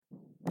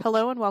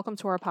Hello and welcome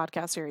to our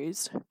podcast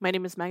series. My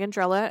name is Megan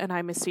Drella and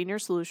I'm a Senior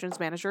Solutions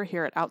Manager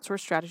here at Outsource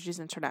Strategies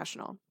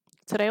International.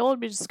 Today I will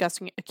be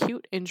discussing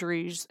acute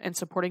injuries and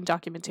supporting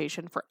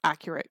documentation for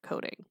accurate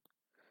coding.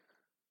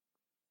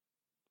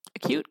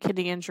 Acute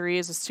kidney injury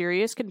is a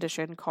serious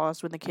condition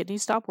caused when the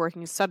kidneys stop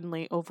working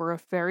suddenly over a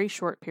very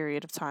short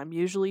period of time,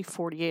 usually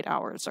 48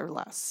 hours or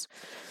less.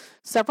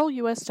 Several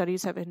U.S.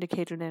 studies have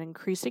indicated an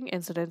increasing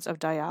incidence of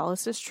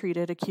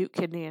dialysis-treated acute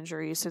kidney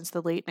injury since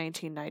the late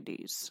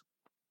 1990s.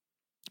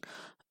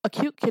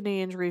 Acute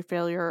kidney injury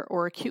failure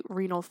or acute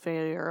renal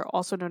failure,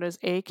 also known as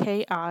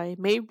AKI,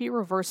 may be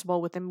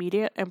reversible with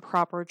immediate and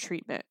proper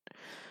treatment.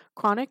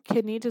 Chronic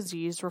kidney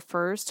disease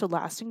refers to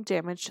lasting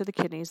damage to the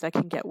kidneys that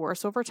can get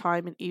worse over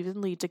time and even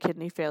lead to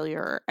kidney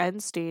failure or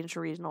end-stage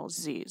renal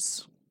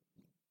disease.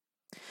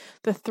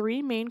 The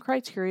three main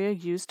criteria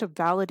used to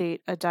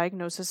validate a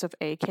diagnosis of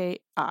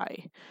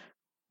AKI: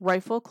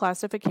 rifle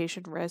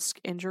classification risk,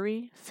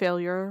 injury,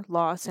 failure,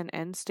 loss, and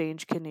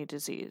end-stage kidney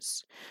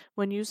disease.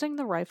 When using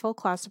the rifle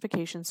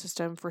classification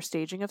system for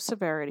staging of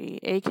severity,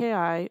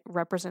 AKI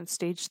represents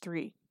stage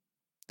 3.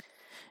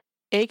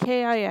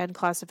 AKIN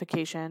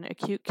classification,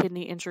 Acute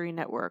Kidney Injury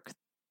Network.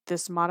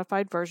 This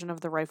modified version of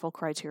the rifle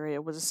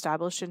criteria was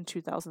established in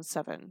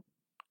 2007.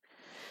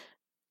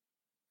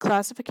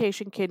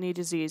 Classification Kidney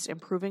Disease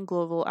Improving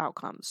Global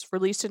Outcomes.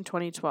 Released in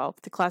 2012,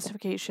 the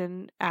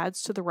classification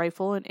adds to the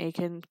rifle and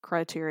AKIN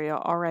criteria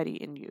already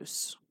in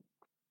use.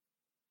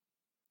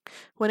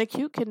 When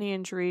acute kidney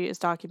injury is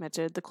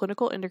documented, the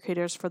clinical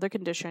indicators for the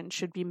condition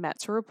should be met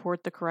to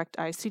report the correct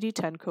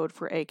ICD-10 code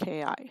for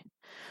AKI.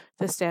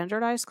 The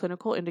standardized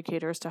clinical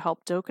indicators to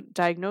help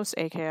diagnose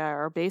AKI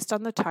are based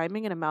on the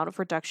timing and amount of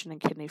reduction in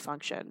kidney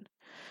function.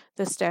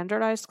 The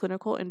standardized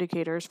clinical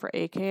indicators for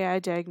AKI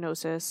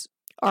diagnosis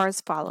are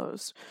as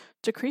follows: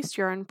 decreased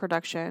urine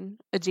production,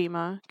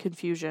 edema,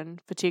 confusion,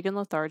 fatigue and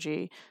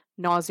lethargy,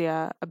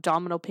 nausea,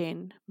 abdominal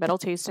pain, metal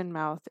taste in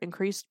mouth,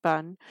 increased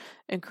BUN,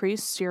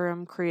 increased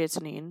serum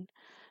creatinine,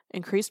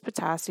 increased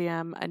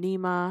potassium,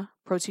 anemia,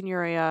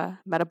 proteinuria,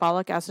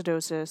 metabolic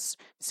acidosis,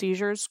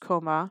 seizures,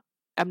 coma,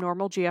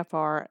 abnormal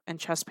GFR, and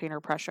chest pain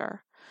or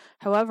pressure.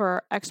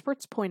 However,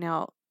 experts point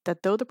out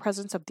that though the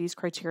presence of these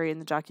criteria in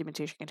the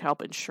documentation can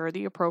help ensure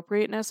the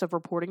appropriateness of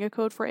reporting a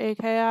code for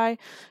AKI,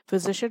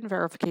 physician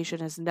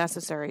verification is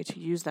necessary to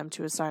use them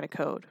to assign a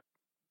code.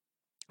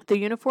 The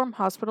Uniform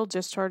Hospital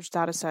Discharge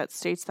Dataset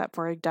states that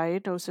for a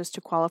diagnosis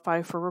to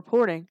qualify for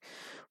reporting,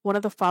 one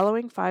of the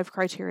following 5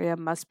 criteria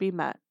must be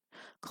met: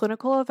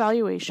 clinical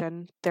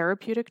evaluation,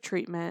 therapeutic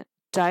treatment,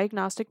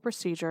 diagnostic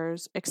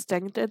procedures,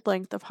 extended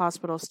length of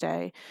hospital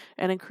stay,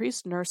 and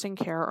increased nursing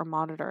care or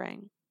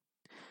monitoring.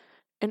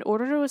 In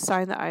order to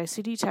assign the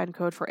ICD-10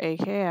 code for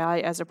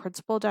AKI as a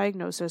principal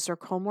diagnosis or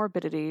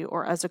comorbidity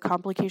or as a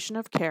complication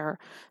of care,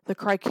 the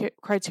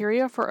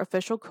criteria for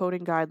official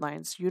coding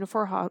guidelines,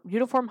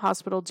 Uniform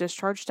Hospital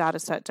Discharge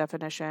Dataset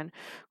definition,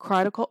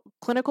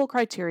 clinical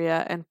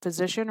criteria, and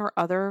physician or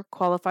other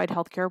qualified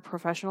healthcare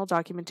professional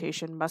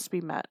documentation must be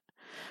met.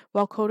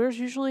 While coders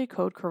usually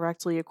code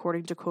correctly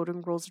according to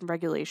coding rules and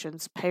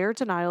regulations, payer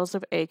denials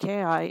of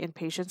AKI in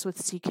patients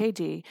with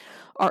CKD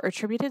are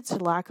attributed to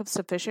lack of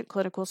sufficient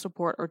clinical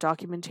support or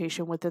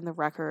documentation within the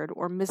record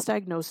or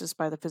misdiagnosis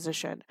by the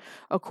physician,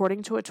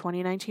 according to a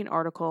 2019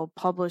 article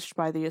published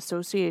by the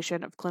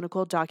Association of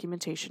Clinical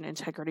Documentation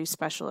Integrity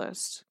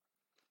Specialists.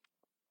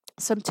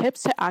 Some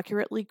tips to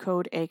accurately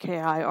code AKI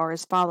are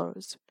as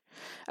follows.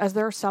 As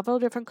there are several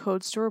different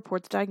codes to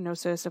report the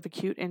diagnosis of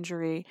acute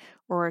injury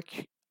or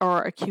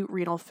acute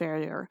renal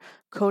failure,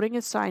 coding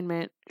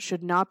assignment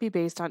should not be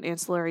based on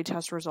ancillary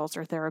test results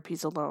or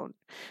therapies alone.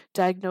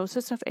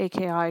 Diagnosis of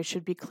AKI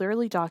should be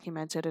clearly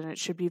documented, and it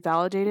should be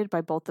validated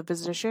by both the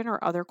physician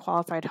or other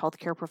qualified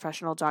healthcare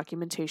professional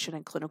documentation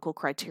and clinical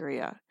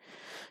criteria.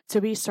 To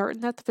be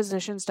certain that the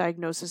physician's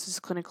diagnosis is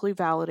clinically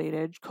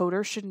validated,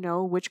 coders should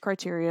know which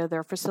criteria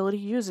their facility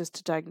uses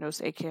to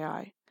diagnose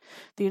AKI.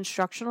 The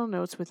instructional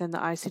notes within the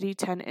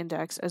ICD-10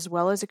 index, as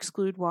well as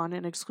exclude 1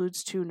 and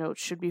excludes 2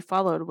 notes, should be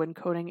followed when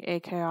coding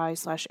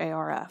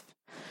AKI/ARF.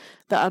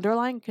 The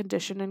underlying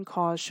condition and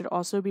cause should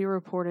also be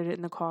reported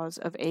in the cause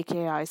of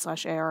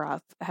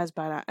AKI/ARF has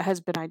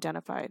been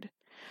identified.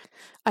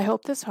 I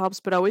hope this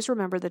helps, but always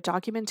remember that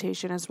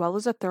documentation as well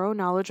as a thorough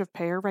knowledge of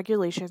payer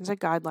regulations and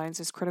guidelines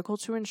is critical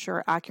to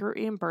ensure accurate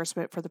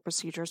reimbursement for the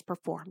procedures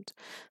performed.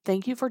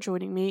 Thank you for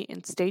joining me,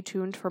 and stay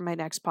tuned for my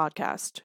next podcast.